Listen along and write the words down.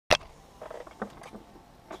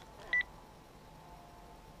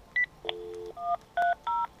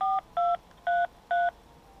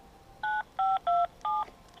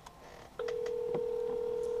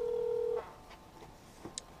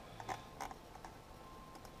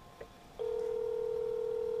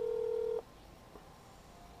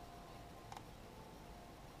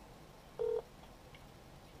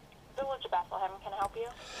Can I help you?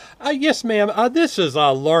 Yes, ma'am. This is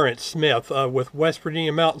Lawrence Smith with West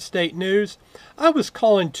Virginia Mountain State News. I was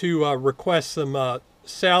calling to request some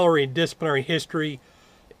salary and disciplinary history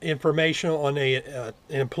information on an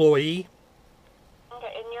employee.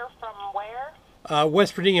 Okay, and you're from where?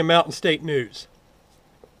 West Virginia Mountain State News.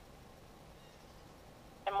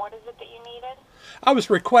 And what is it that you needed? I was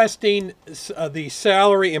requesting the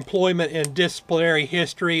salary, employment, and disciplinary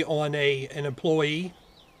history on an employee.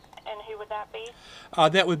 And who would that be?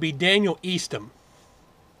 That would be Daniel Eastham.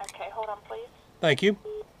 Okay, hold on, please. Thank you.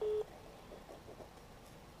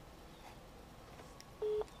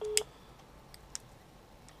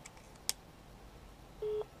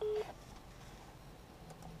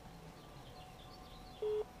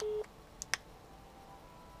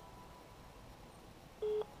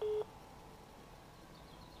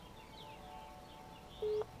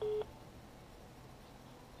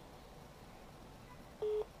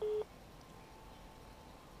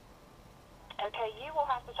 Okay, you will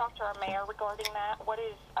have to talk to our mayor regarding that. What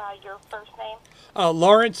is your first name?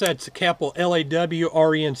 Lawrence, that's capital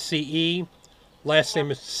Lawrence. Last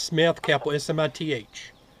name is Smith, capital Smith.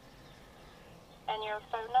 And your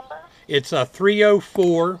phone number? It's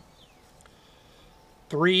 304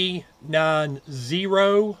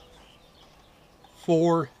 390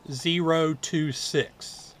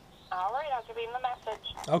 4026. All right, I'll give him the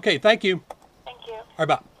message. Okay, thank you. Thank you. All right,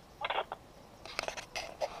 bye.